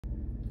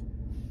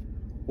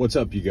What's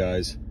up, you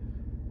guys?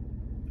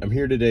 I'm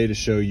here today to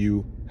show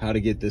you how to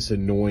get this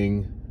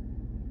annoying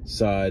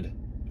side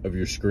of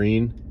your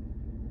screen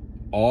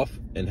off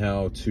and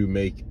how to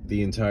make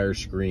the entire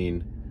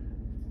screen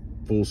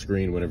full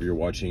screen whenever you're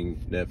watching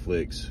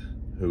Netflix,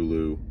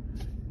 Hulu,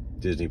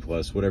 Disney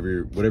Plus,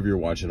 whatever you're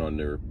watching on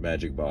their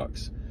Magic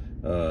Box.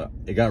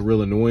 It got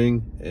real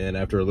annoying, and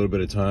after a little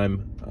bit of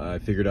time I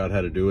figured out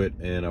how to do it,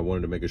 and I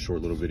wanted to make a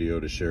short little video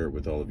to share it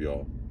with all of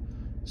y'all.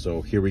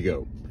 So here we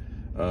go.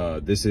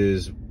 This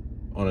is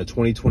on a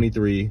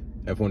 2023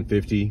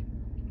 F-150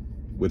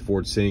 with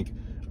Ford Sync.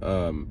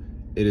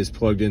 It is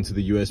plugged into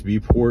the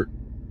USB port,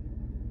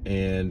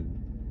 and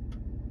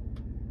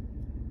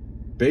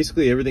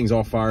basically everything's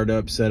all fired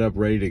up, set up,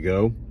 ready to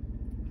go.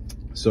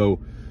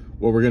 So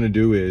what we're gonna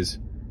do is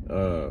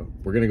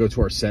we're gonna go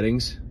to our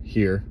settings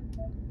here,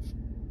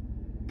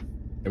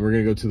 and we're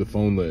gonna go to the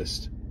phone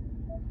list.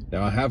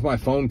 Now I have my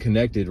phone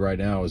connected right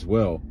now as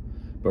well,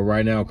 but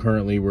right now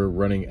currently we're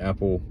running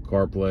Apple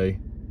CarPlay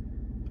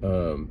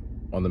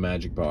on the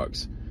Magic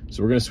Box.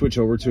 So we're gonna switch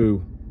over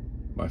to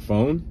my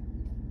phone.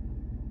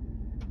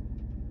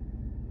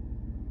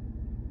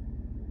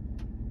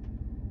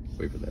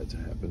 Wait for that to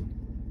happen.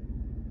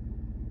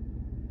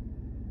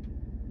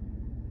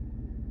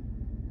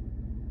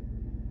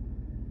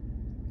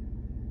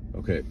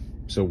 Okay,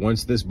 so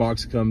once this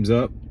box comes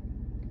up,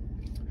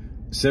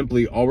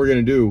 simply all we're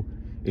gonna do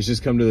is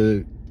just come to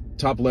the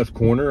top left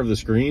corner of the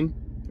screen,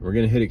 and we're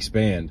gonna hit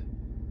expand,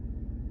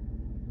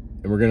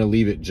 and we're gonna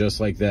leave it just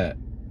like that.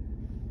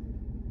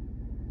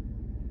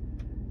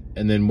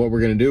 And then what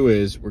we're gonna do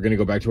is we're gonna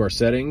go back to our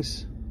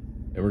settings,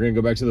 and we're gonna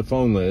go back to the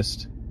phone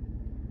list,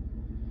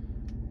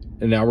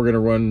 and now we're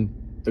gonna run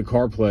the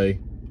CarPlay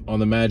on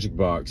the Magic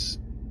Box,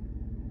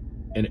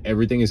 and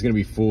everything is gonna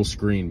be full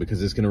screen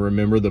because it's gonna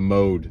remember the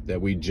mode that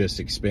we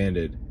just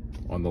expanded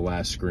on the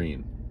last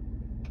screen.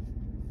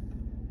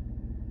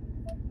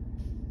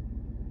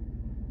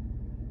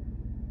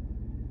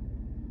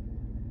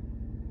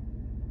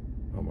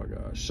 Oh my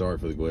gosh, sorry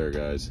for the glare,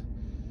 guys.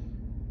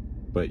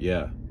 But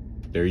yeah,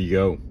 there you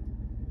go.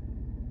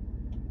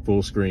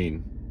 Full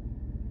screen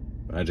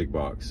Magic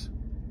Box.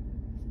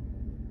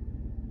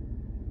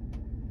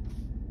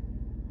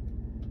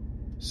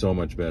 So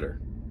much better.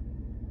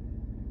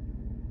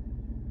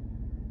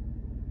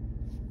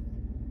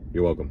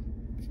 You're welcome.